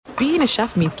being a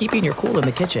chef means keeping your cool in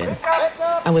the kitchen.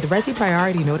 And with Resi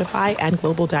Priority Notify and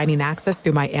Global Dining Access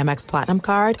through my Amex Platinum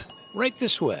card, Right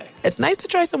this way. it's nice to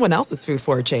try someone else's food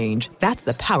for a change. That's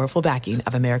the powerful backing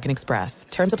of American Express.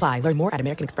 Terms apply. Learn more at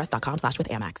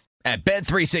americanexpress.com/withAmex. At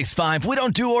Bet365, we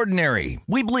don't do ordinary.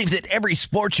 We believe that every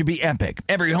sport should be epic.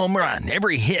 Every home run,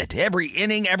 every hit, every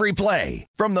inning, every play.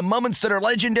 From the moments that are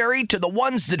legendary to the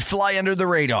ones that fly under the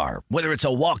radar. Whether it's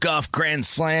a walk-off grand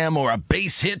slam or a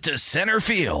base hit to center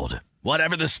field.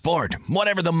 Whatever the sport,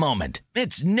 whatever the moment,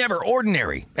 it's never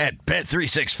ordinary at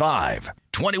Bet365.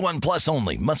 21 plus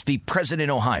only. Must be present in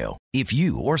Ohio. If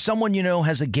you or someone you know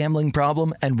has a gambling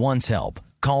problem and wants help,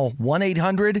 call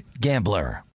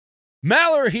 1-800-GAMBLER.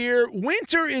 Maller here.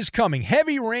 Winter is coming.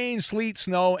 Heavy rain, sleet,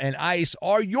 snow, and ice.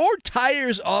 Are your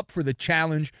tires up for the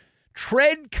challenge?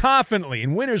 Tread confidently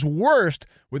in winter's worst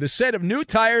with a set of new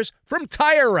tires from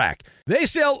Tire Rack. They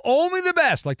sell only the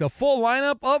best, like the full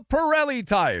lineup of Pirelli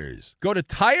tires. Go to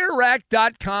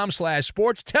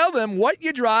TireRack.com/sports. Tell them what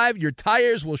you drive. Your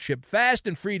tires will ship fast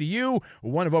and free to you.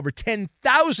 One of over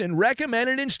 10,000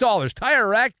 recommended installers.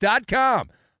 TireRack.com.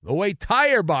 The way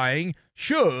tire buying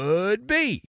should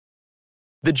be.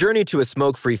 The journey to a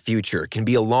smoke-free future can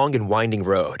be a long and winding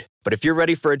road. But if you're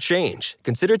ready for a change,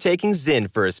 consider taking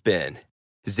Zyn for a spin.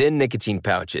 Zyn nicotine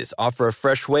pouches offer a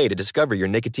fresh way to discover your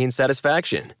nicotine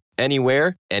satisfaction.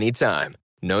 Anywhere, anytime.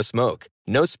 No smoke,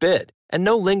 no spit, and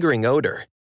no lingering odor.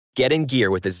 Get in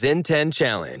gear with the Zyn 10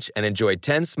 Challenge and enjoy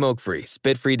 10 smoke-free,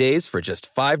 spit-free days for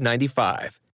just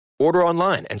 $5.95. Order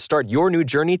online and start your new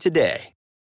journey today.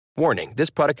 Warning, this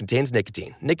product contains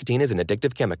nicotine. Nicotine is an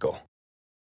addictive chemical.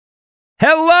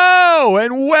 Hello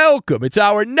and welcome. It's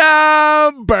hour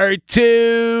number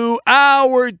 2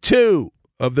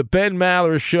 of the Ben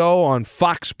Maller Show on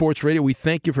Fox Sports Radio. We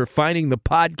thank you for finding the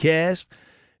podcast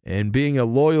and being a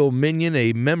loyal minion,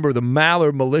 a member of the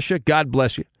Maller Militia. God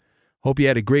bless you. Hope you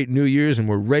had a great New Year's, and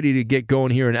we're ready to get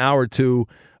going here in hour 2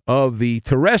 of the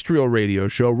terrestrial radio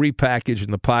show, repackaged in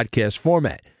the podcast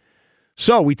format.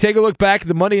 So we take a look back at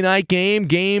the Monday night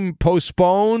game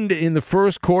postponed in the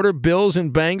first quarter, Bills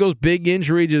and Bengals, big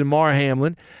injury to Damar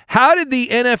Hamlin. How did the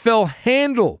NFL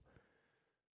handle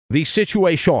the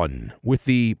situation with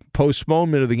the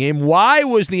postponement of the game? Why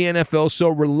was the NFL so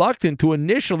reluctant to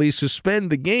initially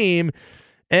suspend the game?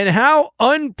 And how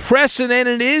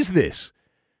unprecedented is this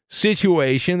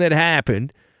situation that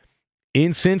happened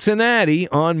in Cincinnati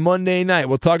on Monday night?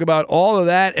 We'll talk about all of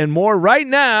that and more right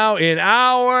now in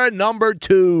hour number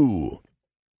 2.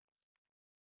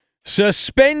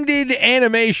 Suspended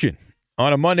animation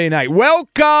on a Monday night.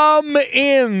 Welcome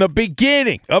in the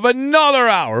beginning of another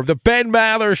hour of the Ben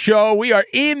Maller Show. We are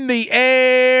in the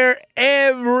air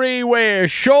everywhere,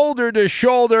 shoulder to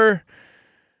shoulder,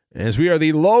 as we are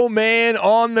the low man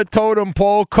on the totem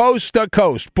pole, coast to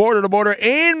coast, border to border,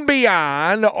 and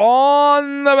beyond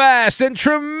on the vast and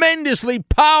tremendously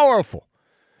powerful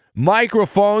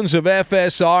microphones of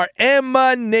FSR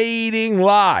emanating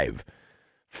live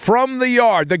from the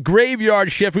yard, the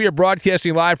graveyard shift. We are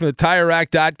broadcasting live from the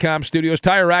TireRack.com studios.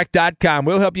 TireRack.com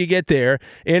will help you get there.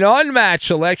 An unmatched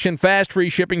selection, fast free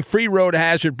shipping, free road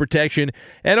hazard protection,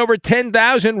 and over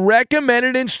 10,000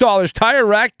 recommended installers.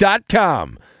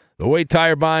 TireRack.com. The way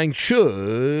tire buying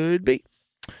should be.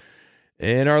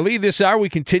 In our lead this hour, we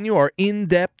continue our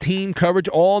in-depth team coverage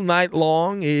all night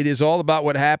long. It is all about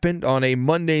what happened on a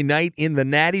Monday night in the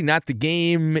Natty, not the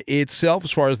game itself.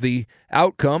 As far as the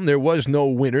outcome, there was no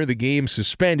winner. The game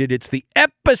suspended. It's the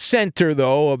epicenter,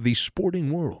 though, of the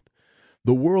sporting world,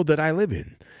 the world that I live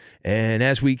in. And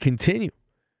as we continue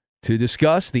to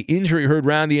discuss the injury heard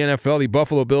around the NFL, the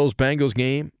Buffalo Bills-Bengals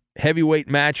game, heavyweight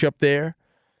matchup there,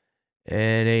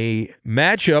 and a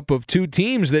matchup of two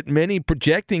teams that many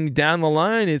projecting down the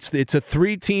line. It's a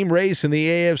 3-team race in the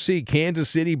AFC, Kansas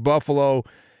City, Buffalo,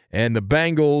 and the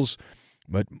Bengals.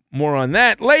 But more on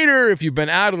that later. If you've been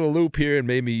out of the loop here and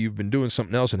maybe you've been doing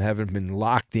something else and haven't been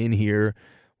locked in here,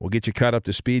 we'll get you caught up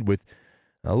to speed with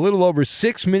a little over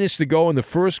 6 minutes to go in the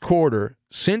first quarter.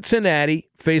 Cincinnati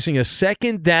facing a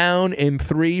 2nd down and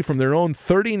 3 from their own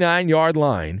 39-yard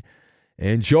line.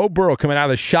 And Joe Burrow coming out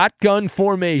of the shotgun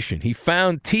formation. He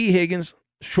found T. Higgins,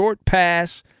 short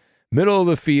pass, middle of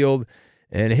the field,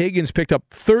 and Higgins picked up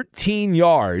 13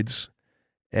 yards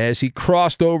as he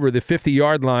crossed over the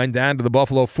 50-yard line down to the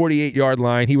Buffalo 48-yard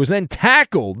line. He was then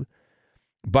tackled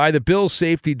by the Bills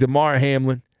safety Damar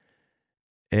Hamlin,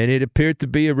 and it appeared to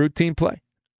be a routine play.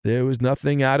 There was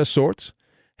nothing out of sorts.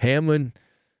 Hamlin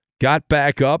got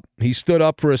back up. He stood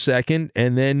up for a second,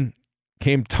 and then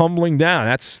came tumbling down.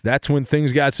 That's when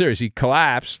things got serious. He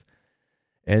collapsed,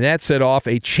 and that set off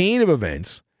a chain of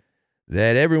events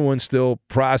that everyone's still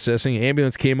processing.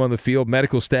 Ambulance came on the field,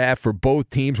 medical staff for both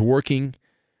teams working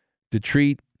to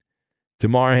treat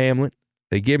Damar Hamlin.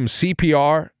 They gave him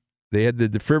CPR. They had the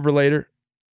defibrillator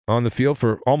on the field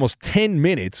for almost 10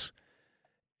 minutes.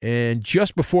 And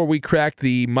just before we cracked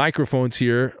the microphones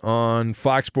here on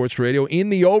Fox Sports Radio, in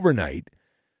the overnight,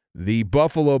 the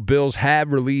Buffalo Bills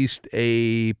have released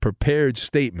a prepared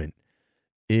statement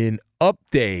in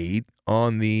update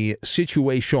on the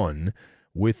situation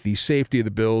with the safety of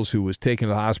the Bills who was taken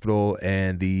to the hospital,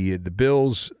 and the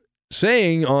Bills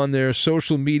saying on their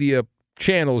social media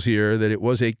channels here that it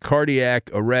was a cardiac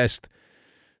arrest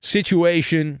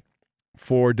situation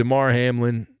for Damar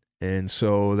Hamlin. And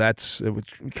so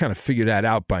we kind of figured that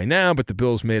out by now, but the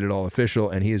Bills made it all official,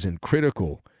 and he is in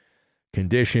critical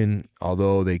condition,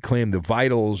 although they claim the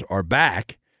vitals are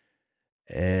back.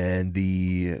 And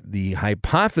the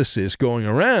hypothesis going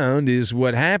around is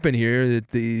what happened here,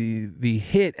 that the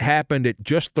hit happened at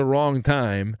just the wrong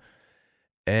time.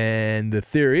 And the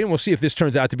theory, and we'll see if this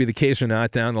turns out to be the case or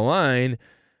not down the line,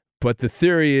 but the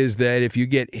theory is that if you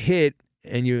get hit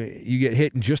and you get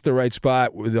hit in just the right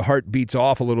spot where the heart beats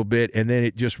off a little bit, and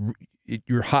then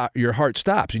your heart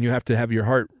stops, and you have to have your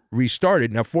heart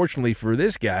restarted. Now, fortunately for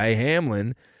this guy,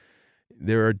 Hamlin,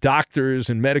 there are doctors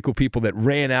and medical people that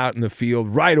ran out in the field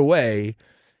right away.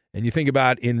 And you think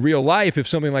about in real life, if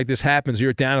something like this happens,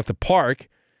 you're down at the park,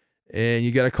 and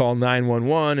you got to call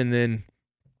 911, and then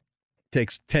it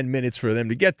takes 10 minutes for them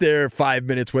to get there, 5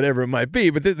 minutes, whatever it might be.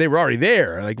 But they were already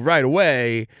there, like right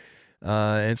away.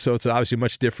 And so it's obviously a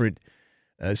much different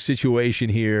situation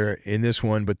here in this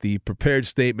one. But the prepared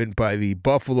statement by the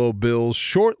Buffalo Bills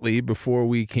shortly before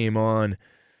we came on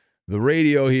the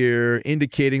radio here,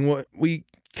 indicating what we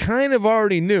kind of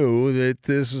already knew, that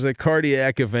this was a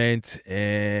cardiac event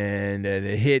and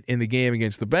a hit in the game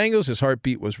against the Bengals. His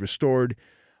heartbeat was restored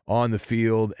on the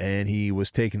field, and he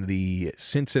was taken to the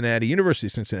University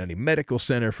of Cincinnati Medical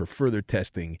Center for further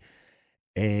testing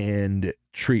and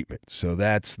treatment. So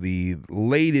that's the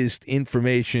latest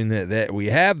information that we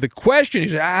have. The question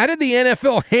is, how did the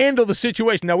NFL handle the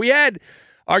situation? Now, we had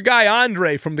our guy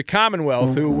Andre from the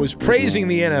Commonwealth who was praising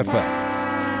the NFL.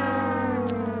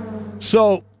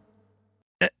 So,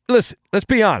 listen, let's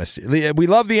be honest. We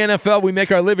love the NFL. We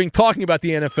make our living talking about the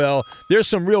NFL. There's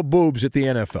some real boobs at the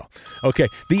NFL. Okay,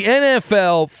 the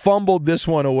NFL fumbled this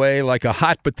one away like a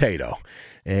hot potato.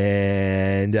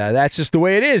 And that's just the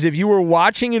way it is. If you were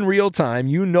watching in real time,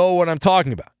 you know what I'm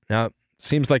talking about. Now, it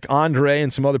seems like Andre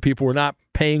and some other people were not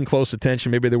paying close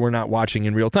attention. Maybe they were not watching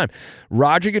in real time.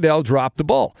 Roger Goodell dropped the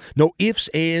ball. No ifs,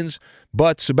 ands,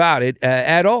 buts about it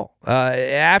at all.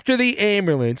 After the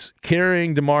ambulance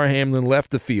carrying Damar Hamlin left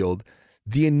the field,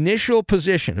 the initial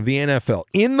position of the NFL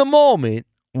in the moment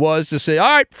was to say,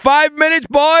 all right, 5 minutes,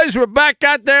 boys. We're back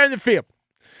out there in the field.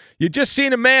 You just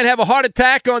seen a man have a heart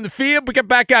attack on the field, but get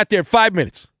back out there. 5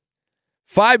 minutes.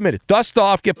 5 minutes. Dust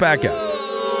off, get back out.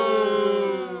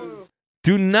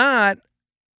 Do not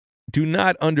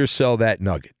undersell that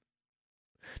nugget.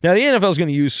 Now, the NFL is going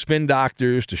to use spin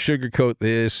doctors to sugarcoat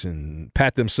this and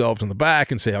pat themselves on the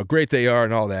back and say how great they are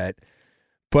and all that.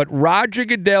 But Roger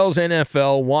Goodell's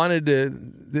NFL wanted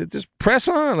to just press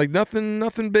on, like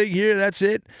nothing big here, that's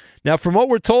it. Now, from what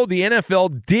we're told, the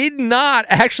NFL did not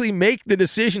actually make the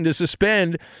decision to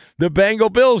suspend the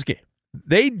Bengal-Bills game.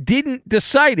 They didn't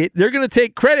decide it. They're going to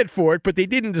take credit for it, but they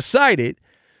didn't decide it.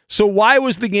 So why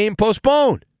was the game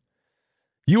postponed?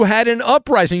 You had an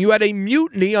uprising. You had a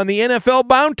mutiny on the NFL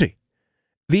bounty.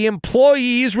 The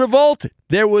employees revolted.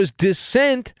 There was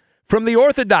dissent from the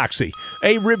orthodoxy,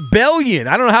 a rebellion.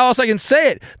 I don't know how else I can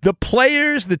say it. The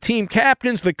players, the team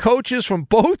captains, the coaches from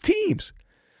both teams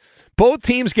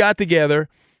got together,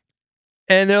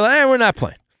 and they're like, we're not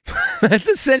playing. That's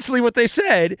essentially what they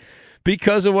said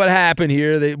because of what happened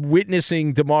here, they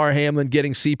witnessing Damar Hamlin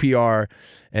getting CPR,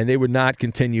 and they would not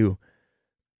continue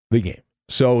the game.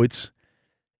 So it's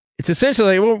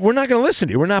essentially like, well, we're not going to listen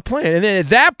to you. We're not playing. And then at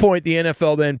that point, the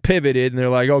NFL then pivoted, and they're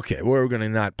like, okay, we're going to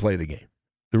not play the game.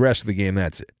 The rest of the game,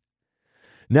 that's it.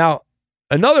 Now,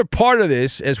 another part of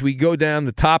this, as we go down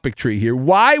the topic tree here,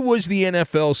 why was the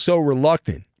NFL so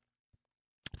reluctant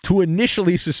to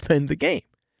initially suspend the game?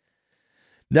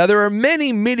 Now, there are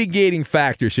many mitigating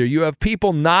factors here. You have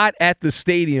people not at the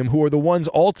stadium who are the ones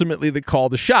ultimately that call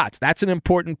the shots. That's an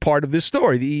important part of this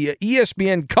story. The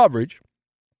ESPN coverage,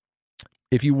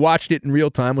 if you watched it in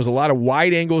real time, was a lot of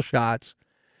wide-angle shots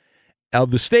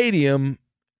of the stadium,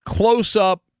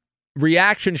 close-up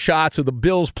reaction shots of the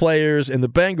Bills players and the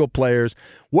Bengal players.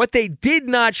 What they did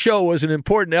not show was an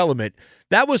important element.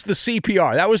 That was the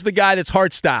CPR. That was the guy that's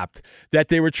heart stopped that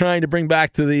they were trying to bring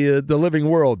back to the living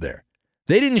world there.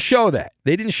 They didn't show that.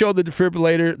 They didn't show the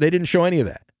defibrillator. They didn't show any of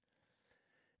that.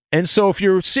 And so if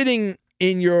you're sitting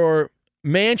in your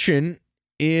mansion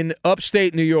in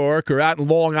upstate New York or out in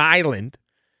Long Island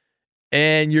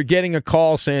and you're getting a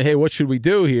call saying, hey, what should we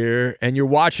do here? And you're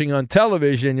watching on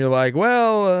television, you're like,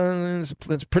 well,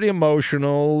 it's pretty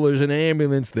emotional. There's an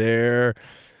ambulance there.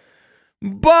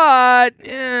 But,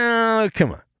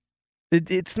 come on.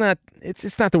 It's not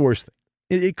the worst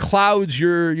thing. It clouds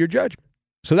your judgment.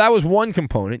 So that was one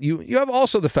component. You have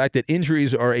also the fact that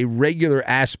injuries are a regular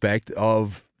aspect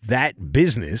of that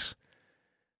business,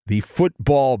 the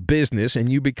football business,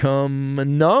 and you become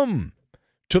numb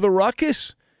to the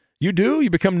ruckus. You do. You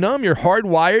become numb. You're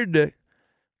hardwired to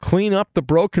clean up the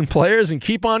broken players and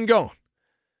keep on going.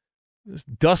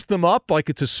 Just dust them up like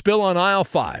it's a spill on aisle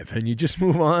 5, and you just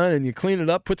move on and you clean it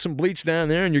up, put some bleach down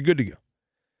there, and you're good to go.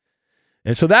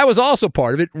 And so that was also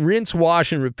part of it. Rinse,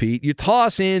 wash, and repeat. You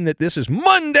toss in that this is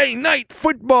Monday Night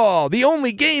Football, the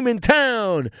only game in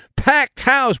town, packed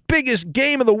house, biggest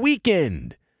game of the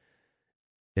weekend.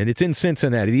 And it's in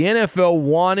Cincinnati. The NFL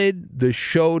wanted the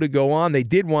show to go on. They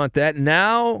did want that.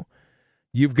 Now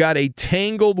you've got a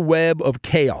tangled web of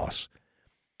chaos,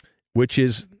 which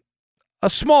is a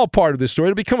small part of the story.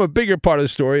 It'll become a bigger part of the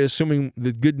story, assuming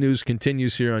the good news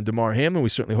continues here on Damar Hamlin. We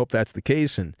certainly hope that's the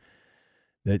case, and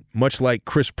that much like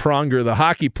Chris Pronger, the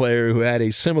hockey player who had a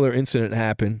similar incident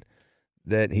happen,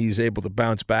 that he's able to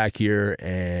bounce back here,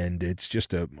 and it's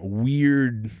just a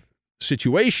weird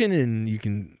situation, and you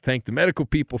can thank the medical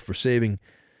people for saving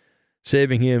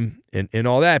him and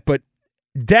all that. But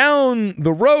down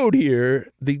the road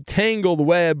here, the tangled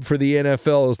web for the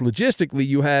NFL is logistically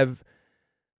you have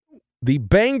the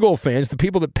Bengal fans, the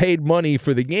people that paid money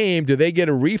for the game. Do they get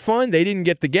a refund? They didn't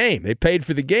get the game. They paid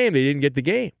for the game. They didn't get the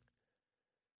game.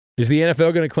 Is the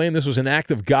NFL going to claim this was an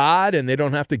act of God and they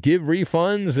don't have to give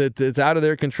refunds? It's out of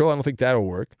their control? I don't think that'll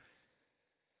work.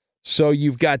 So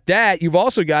you've got that. You've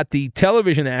also got the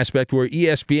television aspect where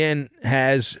ESPN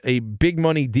has a big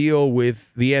money deal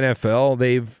with the NFL.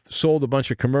 They've sold a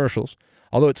bunch of commercials,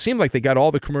 although it seemed like they got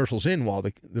all the commercials in while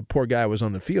the poor guy was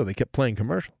on the field. They kept playing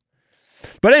commercials.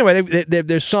 But anyway,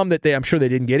 there's some that I'm sure they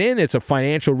didn't get in. It's a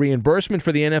financial reimbursement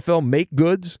for the NFL. Make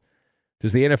goods.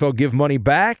 Does the NFL give money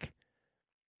back?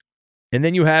 And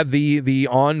then you have the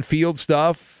on-field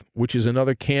stuff, which is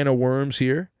another can of worms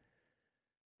here.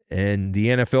 And the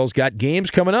NFL's got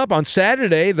games coming up on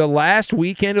Saturday, the last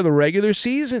weekend of the regular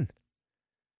season.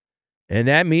 And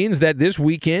that means that this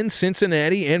weekend,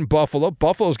 Cincinnati and Buffalo.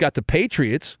 Buffalo's got the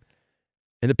Patriots.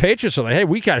 And the Patriots are like, hey,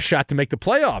 we got a shot to make the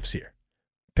playoffs here.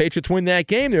 Patriots win that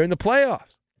game, they're in the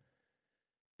playoffs.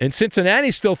 And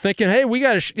Cincinnati's still thinking, hey, we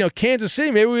got to, Kansas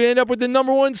City, maybe we end up with the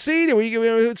number 1 seed.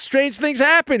 And strange things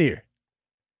happen here.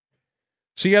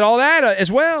 So you got all that as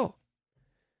well.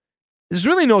 There's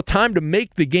really no time to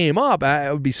make the game up. I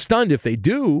would be stunned if they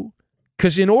do,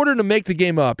 because in order to make the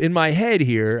game up, in my head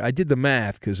here, I did the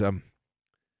math because I'm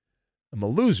a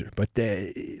loser. But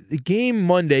the game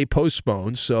Monday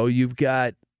postponed, so you've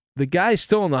got the guy's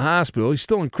still in the hospital. He's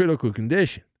still in critical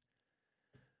condition.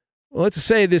 Well, let's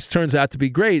say this turns out to be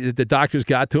great, that the doctors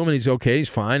got to him and he's okay, he's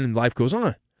fine, and life goes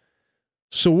on.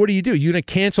 So what do? You're going to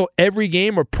cancel every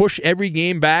game or push every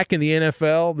game back in the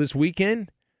NFL this weekend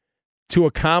to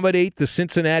accommodate the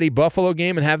Cincinnati-Buffalo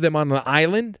game and have them on the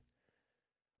island?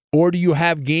 Or do you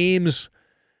have games,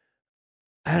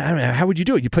 I don't know, how would you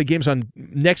do it? You play games on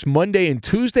next Monday and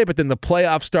Tuesday, but then the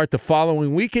playoffs start the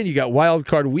following weekend. You got wild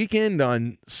card weekend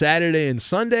on Saturday and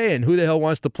Sunday, and who the hell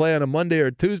wants to play on a Monday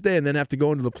or Tuesday and then have to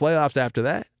go into the playoffs after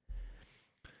that?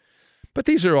 But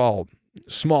these are all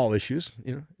small issues,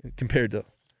 compared to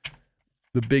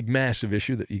the big, massive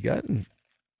issue that you got. And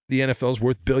the NFL's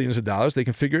worth billions of dollars. They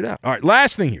can figure it out. All right,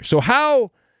 last thing here. So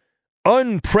how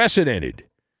unprecedented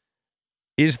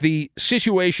is the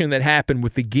situation that happened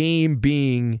with the game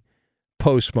being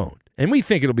postponed? And we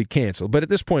think it'll be canceled, but at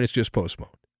this point, it's just postponed.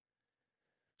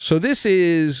 So this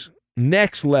is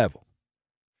next level.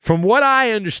 From what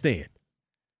I understand,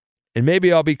 and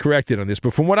maybe I'll be corrected on this,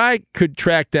 but from what I could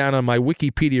track down on my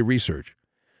Wikipedia research,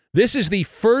 this is the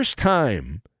first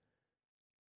time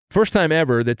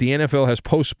ever that the NFL has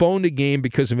postponed a game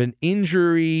because of an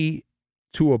injury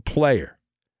to a player.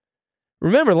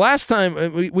 Remember, last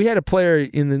time we had a player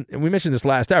we mentioned this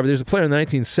last hour, but there's a player in the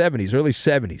 1970s, early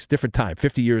 70s, different time,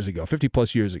 50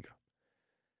 plus years ago,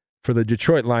 for the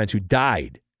Detroit Lions who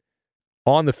died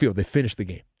on the field. They finished the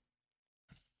game.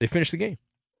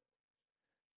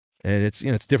 And it's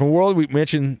it's a different world. We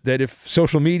mentioned that if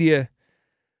social media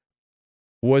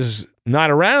was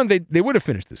not around, they would have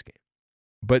finished this game.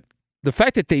 But the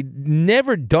fact that they've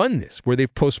never done this, where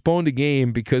they've postponed a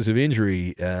game because of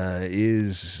injury,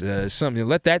 is something.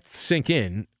 Let that sink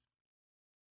in.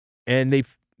 And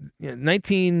they've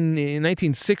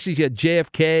 1960s, you had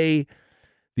JFK,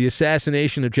 the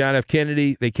assassination of John F.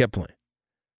 Kennedy. They kept playing.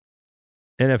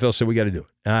 NFL said we got to do it.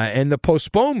 And the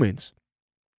postponements,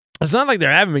 it's not like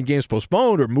there haven't been games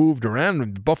postponed or moved around.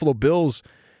 The Buffalo Bills,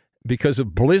 because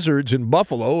of blizzards in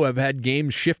Buffalo, have had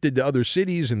games shifted to other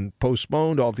cities and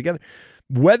postponed altogether.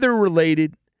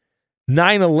 Weather-related,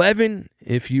 9/11,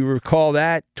 if you recall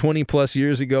that, 20-plus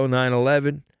years ago,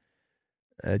 9/11,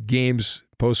 games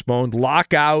postponed.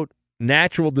 Lockout,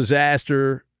 natural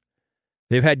disaster.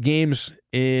 They've had games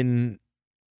in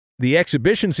the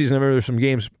exhibition season. I remember there's some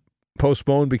games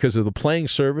postponed because of the playing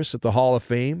service at the Hall of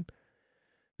Fame.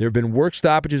 There have been work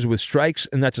stoppages with strikes,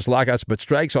 and not just lockouts, but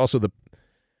strikes, also the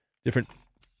different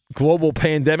global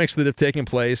pandemics that have taken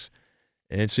place.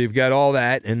 And so you've got all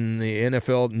that, and the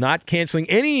NFL not canceling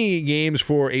any games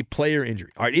for a player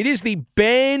injury. All right, it is the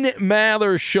Ben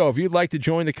Maller Show. If you'd like to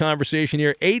join the conversation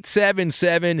here,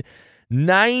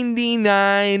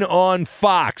 877-99 on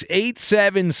Fox,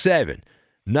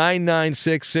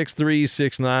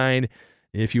 877-996-6369.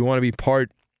 If you want to be part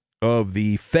of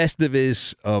the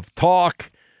Festivus of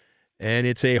talk, and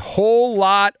it's a whole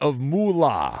lot of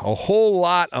moolah. A whole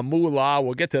lot of moolah.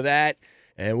 We'll get to that,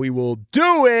 and we will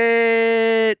do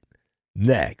it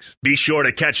next. Be sure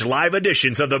to catch live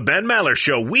editions of the Ben Maller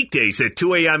Show weekdays at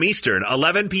 2 a.m. Eastern,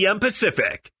 11 p.m.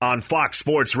 Pacific on Fox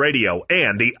Sports Radio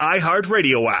and the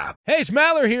iHeartRadio app. Hey, it's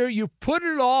Maller here. You've put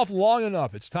it off long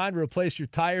enough. It's time to replace your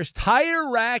tires. Tire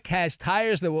Rack has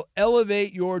tires that will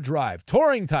elevate your drive.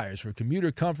 Touring tires for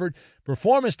commuter comfort,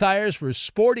 performance tires for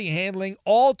sporty handling,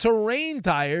 all-terrain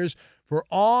tires for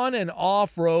on- and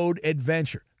off-road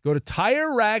adventure. Go to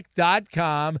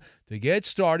TireRack.com to get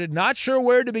started. Not sure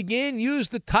where to begin? Use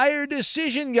the Tire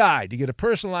Decision Guide to get a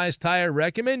personalized tire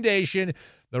recommendation.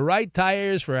 The right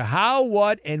tires for how,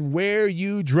 what, and where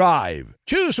you drive.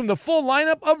 Choose from the full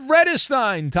lineup of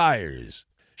Redestein tires.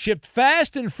 Shipped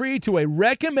fast and free to a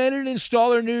recommended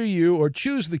installer near you, or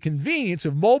choose the convenience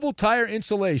of mobile tire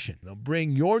installation. They'll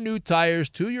bring your new tires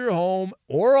to your home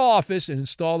or office and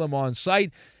install them on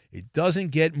site. It doesn't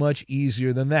get much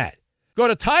easier than that. Go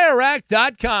to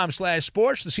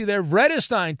TireRack.com/sports to see their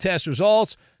Redestein test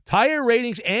results, tire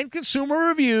ratings, and consumer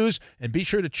reviews, and be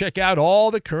sure to check out all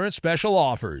the current special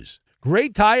offers.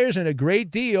 Great tires and a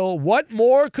great deal. What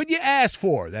more could you ask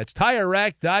for? That's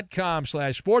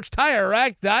TireRack.com/sports.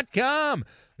 TireRack.com,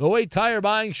 the way tire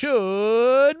buying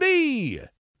should be.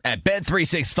 At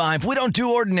Bet365, we don't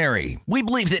do ordinary. We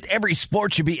believe that every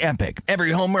sport should be epic.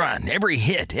 Every home run, every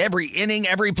hit, every inning,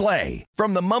 every play.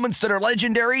 From the moments that are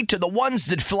legendary to the ones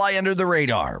that fly under the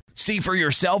radar. See for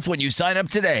yourself when you sign up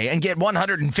today and get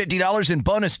 $150 in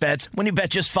bonus bets when you bet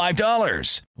just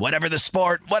 $5. Whatever the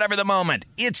sport, whatever the moment,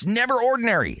 it's never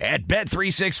ordinary at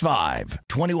Bet365.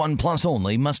 21 plus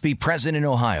only. Must be present in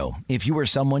Ohio. If you or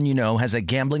someone you know has a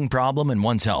gambling problem and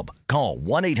wants help, call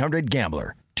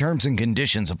 1-800-GAMBLER. Terms and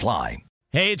conditions apply.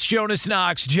 Hey, it's Jonas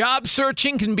Knox. Job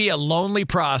searching can be a lonely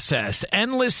process.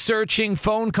 Endless searching,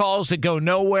 phone calls that go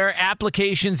nowhere,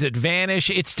 applications that vanish.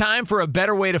 It's time for a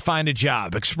better way to find a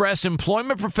job. Express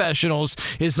Employment Professionals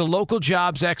is the local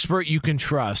jobs expert you can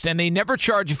trust, and they never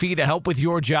charge a fee to help with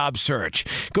your job search.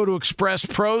 Go to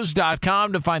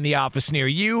expresspros.com to find the office near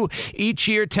you. Each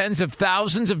year, tens of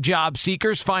thousands of job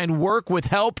seekers find work with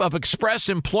help of Express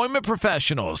Employment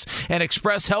Professionals, and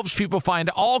Express helps people find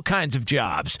all kinds of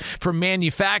jobs, from manufacturing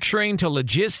to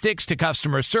logistics to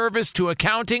customer service to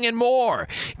accounting and more.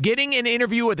 Getting an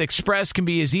interview with Express can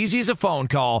be as easy as a phone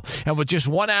call, and with just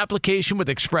one application with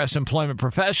Express Employment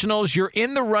Professionals, you're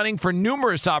in the running for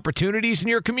numerous opportunities in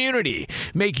your community.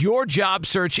 Make your job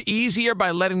search easier by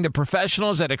letting the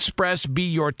professionals at Express be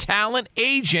your talent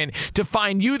agent to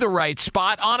find you the right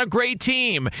spot on a great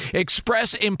team.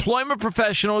 Express Employment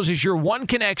Professionals is your one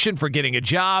connection for getting a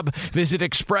job. Visit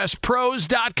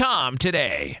expresspros.com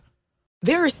today.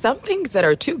 There are some things that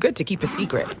are too good to keep a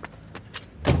secret.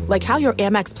 Like how your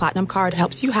Amex Platinum card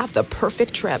helps you have the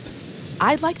perfect trip.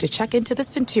 I'd like to check into the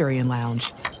Centurion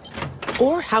Lounge.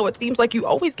 Or how it seems like you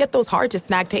always get those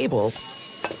hard-to-snag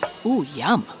tables. Ooh,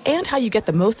 yum. And how you get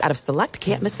the most out of select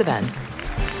can't-miss events.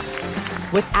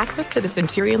 With access to the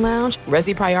Centurion Lounge,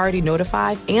 Resi Priority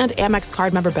Notified, and Amex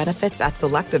card member benefits at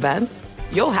select events,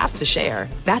 you'll have to share.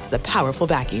 That's the powerful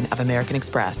backing of American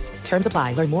Express. Terms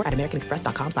apply. Learn more at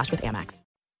americanexpress.com/withAmex.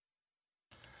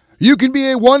 You can be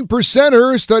a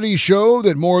 1%er. Studies show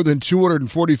that more than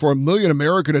 244 million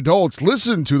American adults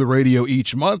listen to the radio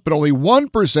each month, but only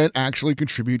 1% actually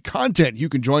contribute content. You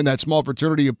can join that small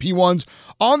fraternity of P1s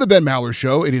on The Ben Maller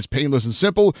Show. It is painless and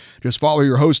simple. Just follow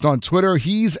your host on Twitter.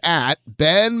 He's at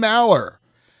Ben Maller.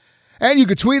 And you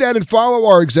can tweet at and follow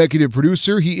our executive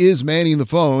producer. He is manning the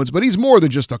phones, but he's more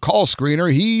than just a call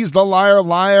screener. He's the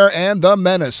liar, and the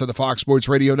menace of the Fox Sports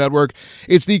Radio Network.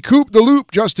 It's the Coop the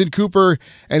Loop, Justin Cooper,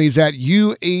 and he's at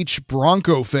UH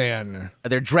Bronco fan.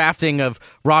 Their drafting of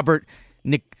Robert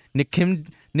Nikim.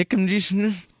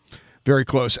 Very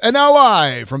close. And now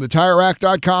live from the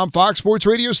TireRack.com Fox Sports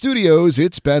Radio studios,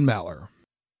 it's Ben Maller.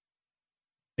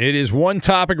 It is one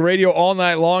topic radio all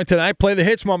night long tonight. Play the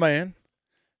hits, my man.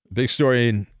 Big story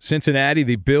in Cincinnati.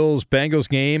 The Bills-Bengals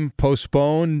game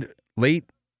postponed late,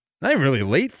 not even really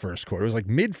late first quarter. It was like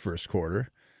mid-first quarter.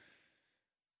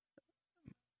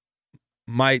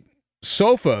 My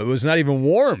sofa was not even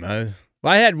warm. I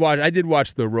did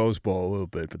watch the Rose Bowl a little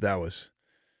bit, but that was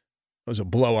a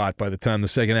blowout by the time the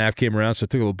second half came around, so I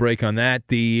took a little break on that.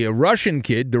 The Russian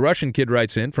kid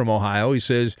writes in from Ohio. He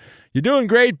says, "You're doing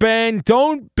great, Ben.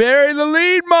 Don't bury the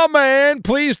lead, my man.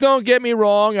 Please don't get me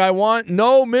wrong. I want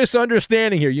no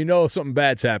misunderstanding here." You know something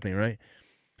bad's happening, right?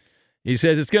 He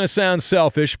says, "It's going to sound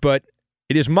selfish, but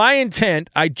it is my intent.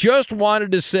 I just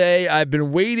wanted to say I've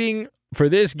been waiting for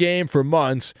this game for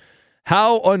months.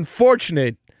 How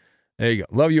unfortunate." There you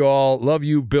go. Love you all. Love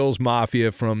you, Bills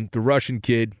Mafia, from the Russian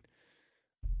kid.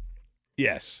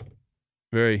 Yes.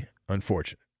 Very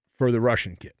unfortunate for the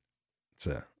Russian kid. It's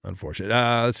unfortunate.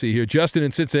 Let's see here. Justin in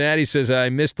Cincinnati says, "I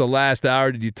missed the last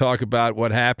hour. Did you talk about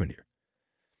what happened here?"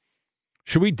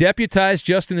 Should we deputize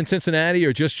Justin in Cincinnati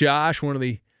or just Josh, one of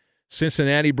the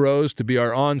Cincinnati bros, to be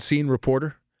our on-scene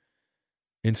reporter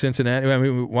in Cincinnati? I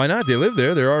mean, why not? They live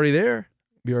there. They're already there.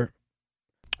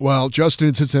 Well, Justin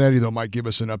in Cincinnati, though, might give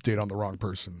us an update on the wrong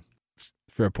person.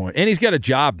 Fair point. And he's got a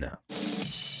job now.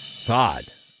 It's odd.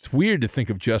 It's weird to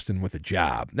think of Justin with a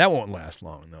job. That won't last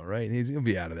long, though, right? He'll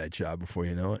be out of that job before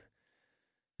you know it.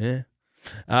 Yeah.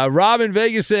 Rob in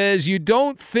Vegas says, "You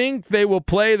don't think they will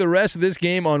play the rest of this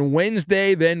game on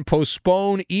Wednesday, then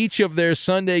postpone each of their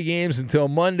Sunday games until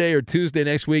Monday or Tuesday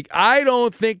next week? I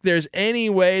don't think there's any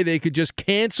way they could just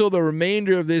cancel the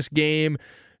remainder of this game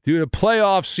due to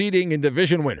playoff seeding and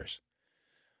division winners.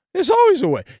 There's always a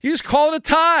way. You just call it a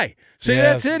tie. Say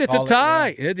that's it. It's a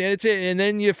tie. It's it, and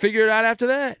then you figure it out after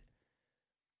that."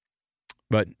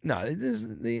 But no,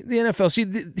 the NFL. See,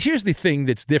 here's the thing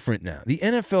that's different now. The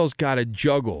NFL's got to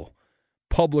juggle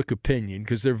public opinion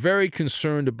because they're very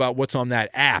concerned about what's on that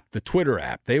app, the Twitter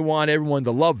app. They want everyone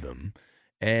to love them,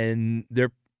 and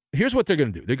here's what they're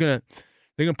going to do. They're going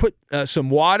to put some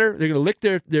water. They're going to lick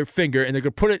their finger, and they're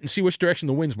going to put it and see which direction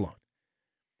the wind's blowing.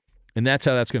 And that's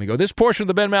how that's going to go. This portion of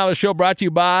the Ben Maller Show brought to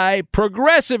you by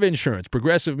Progressive Insurance.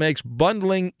 Progressive makes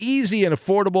bundling easy and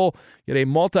affordable. Get a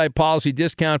multi-policy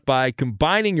discount by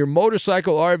combining your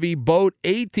motorcycle, RV, boat,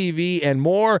 ATV, and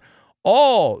more.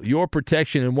 All your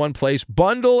protection in one place.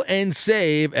 Bundle and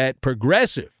save at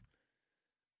Progressive.com.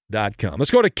 Let's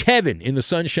go to Kevin in the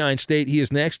Sunshine State. He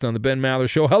is next on the Ben Maller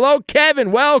Show. Hello,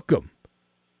 Kevin. Welcome.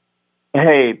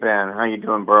 Hey, Ben. How you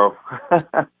doing, bro?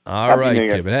 All right,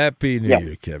 Kevin. Happy New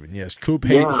Year, Kevin. Yes, Coop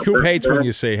hates when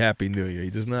you say Happy New Year. He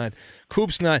does not.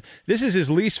 Coop's not. This is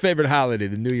his least favorite holiday,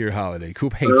 the New Year holiday.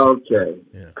 Coop hates it. Okay.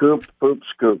 Yeah. Coop,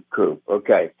 scoop, Coop.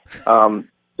 Okay.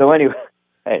 So anyway,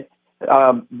 hey,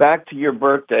 back to your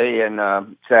birthday,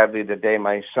 and sadly the day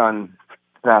my son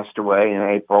passed away in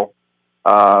April,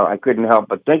 I couldn't help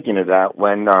but thinking of that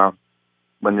when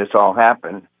this all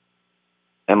happened.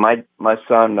 And my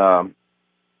son,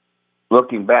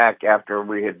 looking back after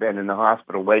we had been in the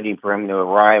hospital waiting for him to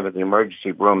arrive at the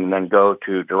emergency room and then go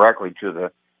directly to the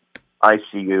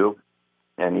ICU,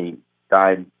 and he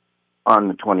died on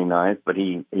the 29th, but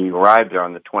he arrived there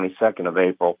on the 22nd of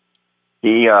April.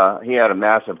 He had a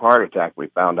massive heart attack, we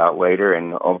found out later,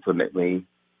 and ultimately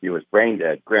he was brain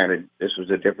dead. Granted, this was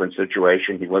a different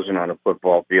situation. He wasn't on a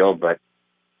football field, but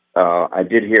I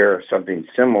did hear something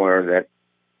similar that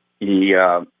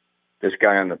this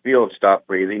guy on the field stopped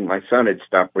breathing. My son had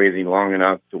stopped breathing long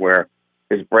enough to where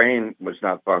his brain was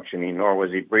not functioning, nor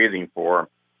was he breathing for,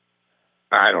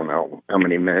 I don't know how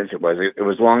many minutes it was. It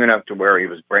was long enough to where he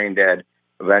was brain dead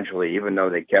eventually, even though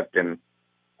they kept him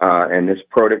in this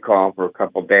protocol for a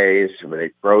couple days. They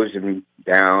froze him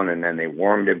down, and then they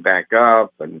warmed him back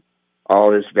up, and all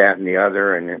this, that, and the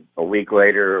other. And a week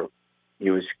later,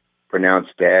 he was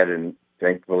pronounced dead, and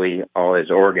thankfully, all his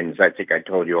organs, I think I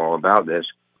told you all about this,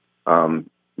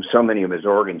 so many of his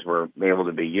organs were able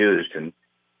to be used, and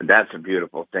that's a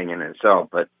beautiful thing in itself.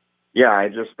 But Yeah, I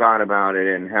just thought about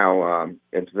it and how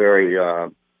it's very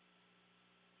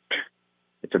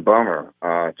it's a bummer.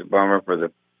 It's a bummer for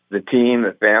the team,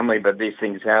 the family, but these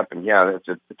things happen. Yeah,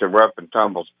 it's a rough and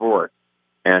tumble sport,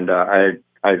 and I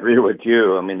agree with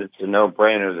you. I mean, it's a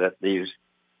no-brainer that these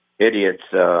idiots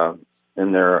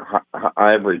in their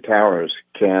ivory towers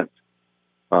can't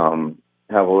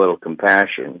have a little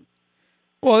compassion.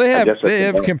 Well, they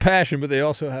have compassion, but they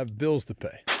also have bills to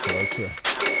pay. So it's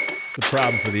a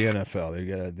problem for the NFL.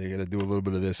 They gotta do a little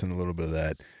bit of this and a little bit of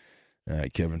that. All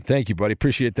right, Kevin. Thank you, buddy.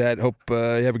 Appreciate that. Hope you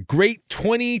have a great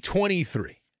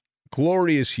 2023.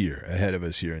 Glorious year ahead of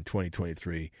us here in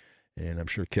 2023. And I'm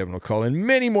sure Kevin will call in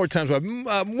many more times. We'll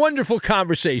have wonderful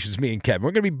conversations, me and Kevin.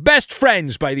 We're going to be best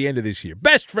friends by the end of this year.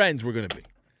 Best friends we're going to be.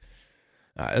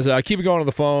 I'll keep it going on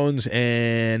the phones,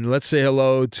 and let's say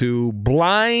hello to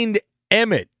Blind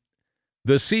Emmett,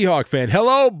 the Seahawk fan.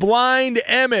 Hello, Blind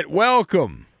Emmett.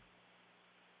 Welcome.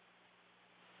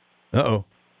 Uh-oh.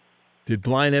 Did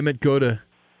Blind Emmett go to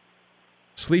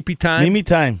sleepy time? Mimi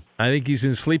time. I think he's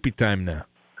in sleepy time now.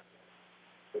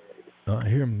 Oh, I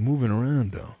hear him moving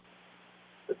around, though.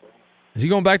 Is he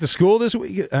going back to school this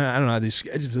week? I don't know.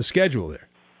 It's the schedule there.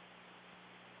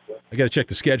 I got to check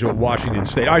the schedule at Washington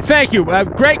State. All right, thank you.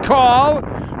 Great call.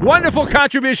 Wonderful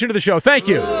contribution to the show. Thank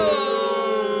you.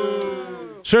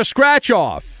 Sir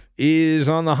Scratch-Off is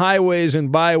on the highways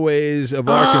and byways of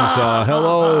Arkansas.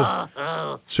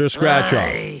 Hello, Sir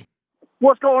Scratch-Off.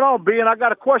 What's going on, Ben? I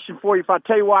got a question for you if I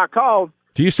tell you why I called.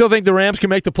 Do you still think the Rams can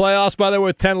make the playoffs, by the way,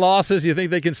 with 10 losses? You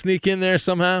think they can sneak in there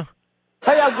somehow?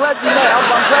 Hey, I'm glad you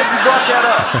brought that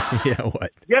up. Yeah,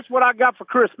 what? Guess what I got for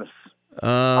Christmas?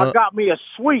 I got me a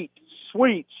sweet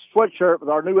sweatshirt with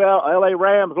our new L.A.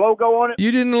 Rams logo on it.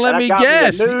 You didn't let me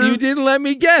guess. You didn't let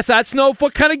me guess. That's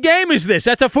what kind of game is this?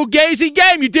 That's a Fugazi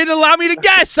game. You didn't allow me to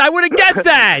guess. I would have guessed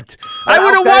that. I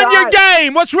would have won your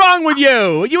game. What's wrong with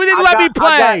you? You didn't let me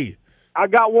play. I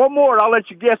got one more, and I'll let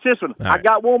you guess this one. Right. I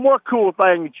got one more cool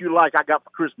thing that you like I got for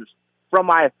Christmas.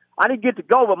 I didn't get to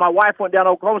go, but my wife went down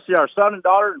to Oklahoma to see our son and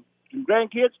daughter and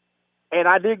grandkids, and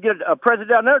I did get a present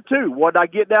down there, too. What did I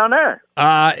get down there?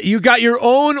 You got your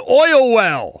own oil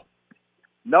well.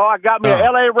 No, I got me an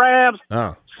L.A. Rams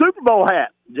Super Bowl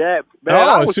hat. Yeah,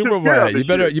 man, Super Bowl hat.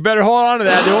 You better hold on to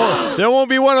that. There won't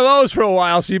be one of those for a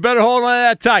while, so you better hold on to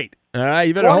that tight. All right,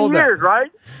 you better hold that. 20 years,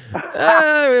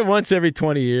 right? Once every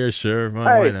 20 years, sure.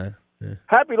 Why not? Yeah.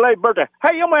 Happy late birthday.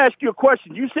 Hey, I'm going to ask you a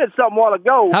question. You said something a while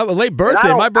ago. How late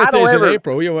birthday? My birthday's in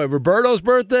April. Roberto's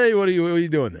birthday? What are you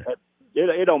doing there?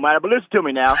 It don't matter, but listen to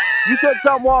me now. You said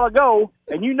something a while ago,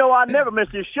 and you know I never miss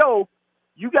this show.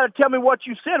 You got to tell me what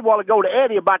you said a while ago to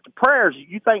Eddie about the prayers.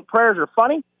 You think prayers are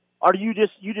funny? Or do you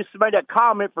just made that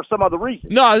comment for some other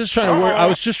reason? No, I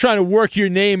was just trying to work your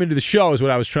name into the show is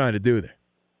what I was trying to do there.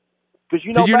 Because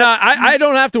I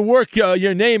don't have to work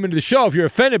your name into the show. If you're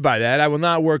offended by that, I will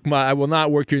not work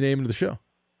your name into the show.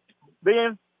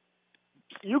 Ben,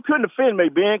 you couldn't offend me,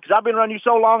 Ben, because I've been around you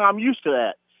so long. I'm used to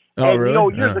that. Oh, and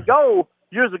really?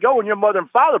 Years ago, when your mother and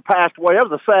father passed away, it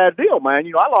was a sad deal, man.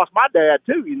 I lost my dad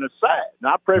too. It's sad. And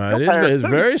I pray for your parents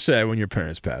It's very sad when your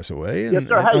parents pass away. And yes,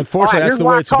 sir. Hey, unfortunately, that's the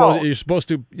way it's supposed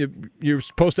to. You're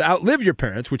supposed to outlive your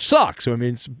parents, which sucks. So, I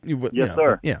mean, yes,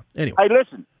 sir. Yeah. Anyway, hey,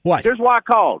 listen. What? Here's why I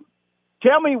called.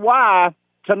 Tell me why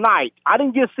tonight. I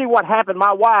didn't get to see what happened.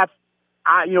 My wife,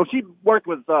 she worked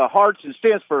with hearts and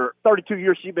stents for 32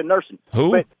 years. She's been nursing. Who?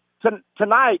 But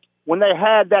tonight, when they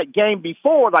had that game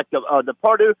before, like the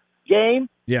Purdue game,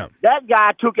 yeah, that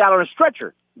guy took out on a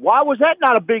stretcher. Why was that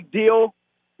not a big deal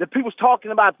that people was talking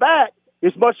about that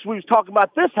as much as we was talking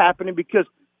about this happening? Because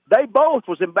they both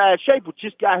was in bad shape with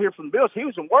this guy here from the Bills. He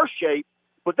was in worse shape,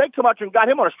 but they come out there and got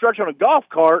him on a stretcher on a golf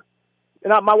cart.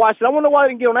 And my wife said, I wonder why I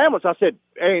didn't get on the ambulance. I said,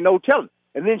 ain't no telling.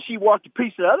 And then she watched a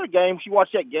piece of the other game. She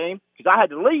watched that game because I had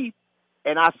to leave.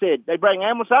 And I said, they bring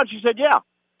ambulance out? She said, yeah.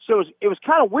 So it was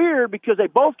kind of weird because they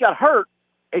both got hurt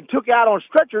and took out on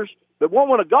stretchers, but one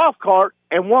went a golf cart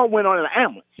and one went on an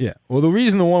ambulance. Yeah. Well, the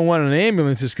reason the one went on an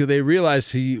ambulance is because they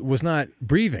realized he was not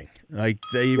breathing. Like,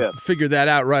 they figured that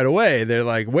out right away. They're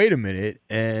like, wait a minute,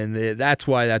 and that's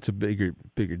why that's a bigger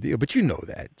deal. But you know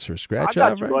that, Sir Scratch.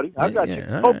 I got you, buddy. I got you.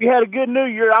 Hope you had a good New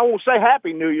Year. I won't say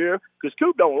Happy New Year because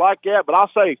Coop don't like that, but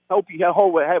I'll say hope you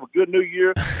have a good New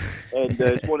Year. And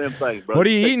it's one of them things, brother. What are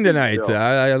you eating tonight?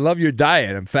 I love your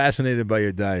diet. I'm fascinated by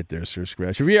your diet there, Sir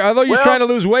Scratch. Although you're trying to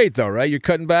lose weight, though, right? You're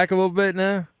cutting back a little bit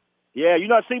now? Yeah,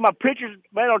 I see my pictures,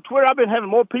 man, on Twitter. I've been having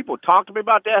more people talk to me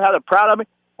about that, how they're proud of me.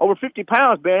 Over 50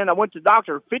 pounds, man. I went to the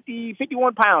doctor,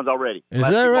 51 pounds already. Is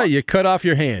that right? You cut off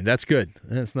your hand. That's good.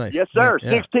 That's nice. Yes, sir.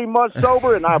 Yeah. 16 months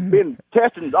sober, and I've been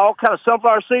testing all kind of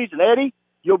sunflower seeds. And, Eddie,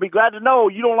 you'll be glad to know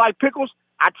you don't like pickles.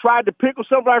 I tried to pickle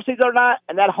sunflower seeds the other night,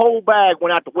 and that whole bag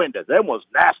went out the window. That was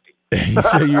nasty.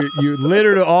 So you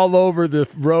littered all over the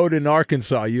road in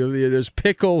Arkansas. There's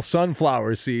pickle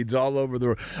sunflower seeds all over the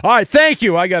road. All right, thank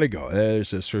you. I got to go. There's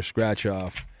this for scratch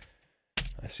off.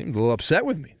 I seemed a little upset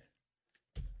with me.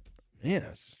 Man, I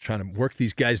was trying to work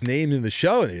these guys' names in the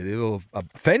show. They're a little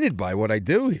offended by what I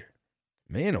do here.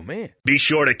 Man, oh, man. Be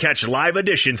sure to catch live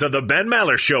editions of the Ben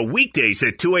Maller Show weekdays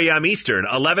at 2 a.m. Eastern,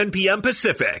 11 p.m.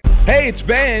 Pacific. Hey, it's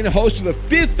Ben, host of the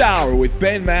Fifth Hour with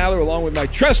Ben Maller, along with my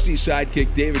trusty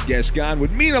sidekick, David Gascon.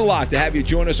 Would mean a lot to have you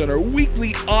join us on our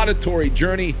weekly auditory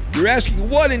journey. You're asking,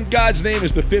 what in God's name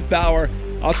is the Fifth Hour?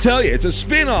 I'll tell you, it's a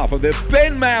spin-off of the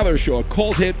Ben Maller Show, a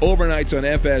cult hit overnights on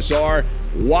FSR.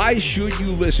 Why should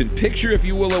you listen? Picture, if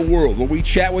you will, a world where we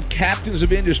chat with captains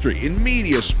of industry in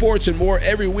media, sports, and more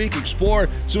every week. Explore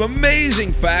some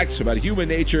amazing facts about human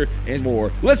nature and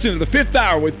more. Listen to the Fifth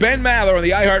Hour with Ben Maller on the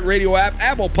iHeartRadio app,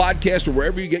 Apple Podcast, or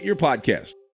wherever you get your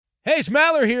podcasts. Hey, it's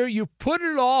Maller here. You've put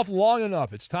it off long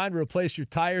enough. It's time to replace your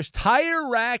tires. Tire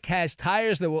Rack has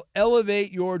tires that will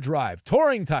elevate your drive.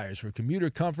 Touring tires for commuter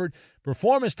comfort,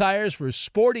 performance tires for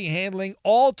sporty handling,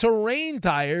 all-terrain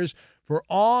tires for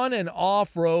on- and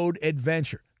off-road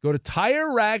adventure. Go to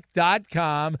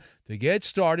TireRack.com to get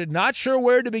started. Not sure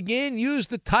where to begin? Use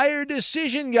the Tire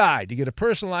Decision Guide to get a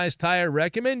personalized tire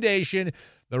recommendation.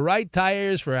 The right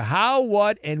tires for how,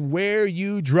 what, and where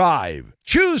you drive.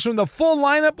 Choose from the full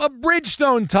lineup of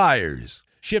Bridgestone tires.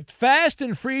 Shipped fast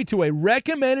and free to a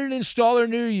recommended installer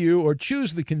near you, or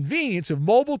choose the convenience of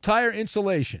mobile tire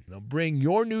installation. They'll bring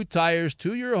your new tires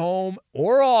to your home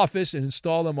or office and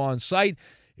install them on site.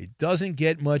 It doesn't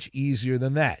get much easier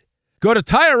than that. Go to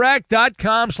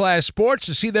TireRack.com/sports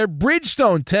to see their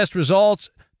Bridgestone test results,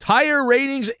 tire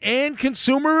ratings, and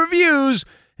consumer reviews.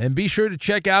 And be sure to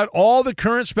check out all the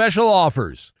current special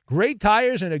offers. Great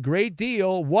tires and a great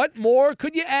deal. What more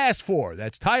could you ask for?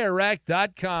 That's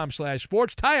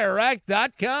TireRack.com/sports.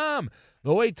 TireRack.com.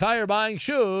 The way tire buying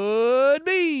should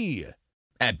be.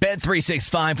 At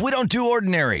Bet365, we don't do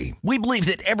ordinary. We believe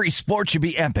that every sport should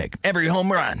be epic. Every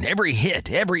home run, every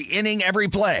hit, every inning, every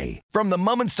play. From the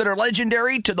moments that are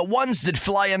legendary to the ones that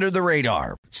fly under the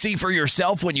radar. See for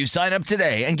yourself when you sign up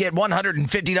today and get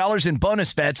 $150 in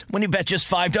bonus bets when you bet just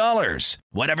 $5.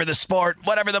 Whatever the sport,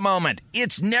 whatever the moment,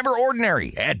 it's never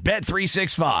ordinary at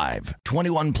Bet365.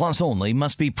 21 plus only.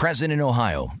 Must be present in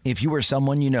Ohio. If you or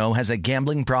someone you know has a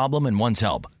gambling problem and wants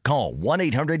help, call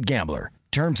 1-800-GAMBLER.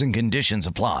 Terms and conditions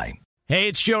apply. Hey,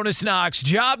 it's Jonas Knox.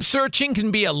 Job searching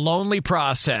can be a lonely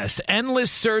process. Endless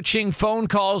searching, phone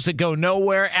calls that go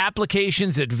nowhere,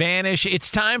 applications that vanish. It's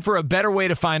time for a better way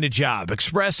to find a job.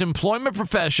 Express Employment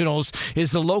Professionals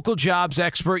is the local jobs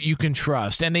expert you can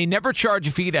trust, and they never charge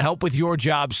a fee to help with your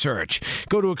job search.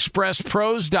 Go to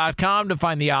expresspros.com to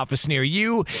find the office near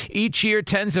you. Each year,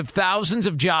 tens of thousands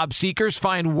of job seekers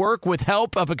find work with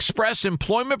help of Express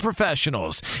Employment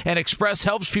Professionals, and Express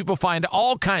helps people find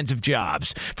all kinds of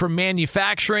jobs, from manufacturing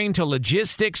to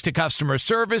logistics to customer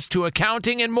service to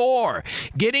accounting and more.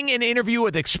 Getting an interview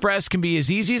with Express can be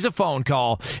as easy as a phone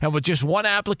call, and with just one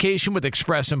application with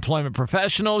Express Employment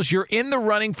Professionals, you're in the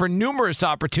running for numerous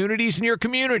opportunities in your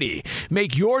community.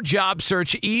 Make your job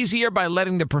search easier by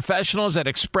letting the professionals at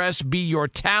Express be your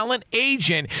talent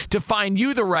agent to find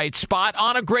you the right spot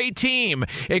on a great team.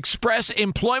 Express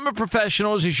Employment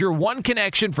Professionals is your one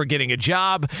connection for getting a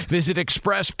job. Visit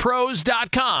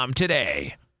expresspros.com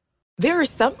today. There are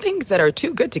some things that are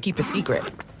too good to keep a secret.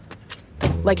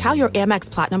 Like how your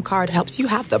Amex Platinum card helps you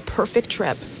have the perfect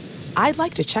trip. I'd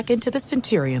like to check into the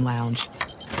Centurion Lounge.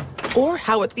 Or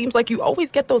how it seems like you always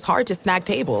get those hard-to-snag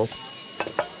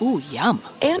tables. Ooh, yum.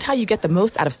 And how you get the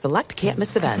most out of select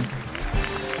can't-miss events.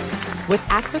 With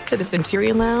access to the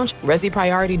Centurion Lounge, Resi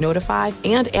Priority Notified,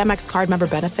 and Amex card member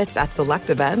benefits at select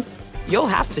events, you'll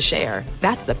have to share.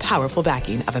 That's the powerful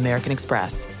backing of American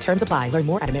Express. Terms apply. Learn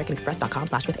more at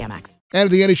americanexpress.com/withAmex. And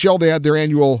at the NHL, they had their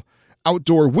annual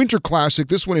outdoor winter classic.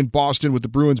 This one in Boston with the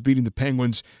Bruins beating the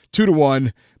Penguins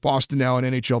 2-1. Boston now an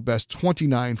NHL best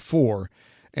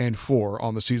 29-4-4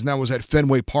 on the season. That was at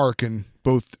Fenway Park, and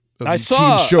both of the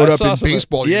teams showed up in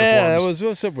baseball uniforms. Yeah,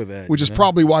 what's up with that? Which is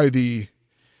probably why the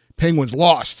Penguins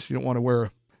lost. You don't want to wear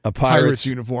a Pirates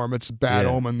uniform. It's a bad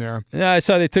omen there. Yeah, I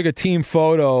saw they took a team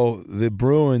photo, the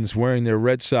Bruins wearing their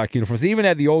Red Sox uniforms. They even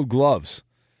had the old gloves.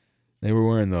 They were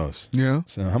wearing those. Yeah.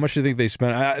 So how much do you think they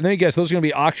spent? Let me guess, those are going to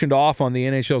be auctioned off on the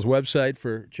NHL's website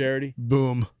for charity?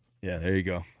 Boom. Yeah, there you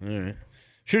go. All right.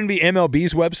 Shouldn't be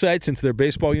MLB's website since they're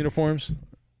baseball uniforms?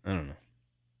 I don't know.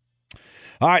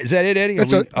 All right, is that it, Eddie?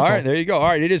 That's it. All right, there you go. All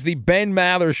right, it is the Ben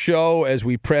Maller Show as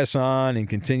we press on and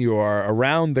continue our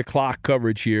around-the-clock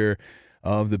coverage here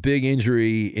of the big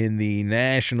injury in the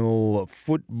National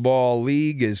Football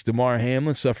League as Damar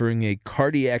Hamlin suffering a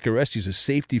cardiac arrest. He's a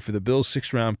safety for the Bills,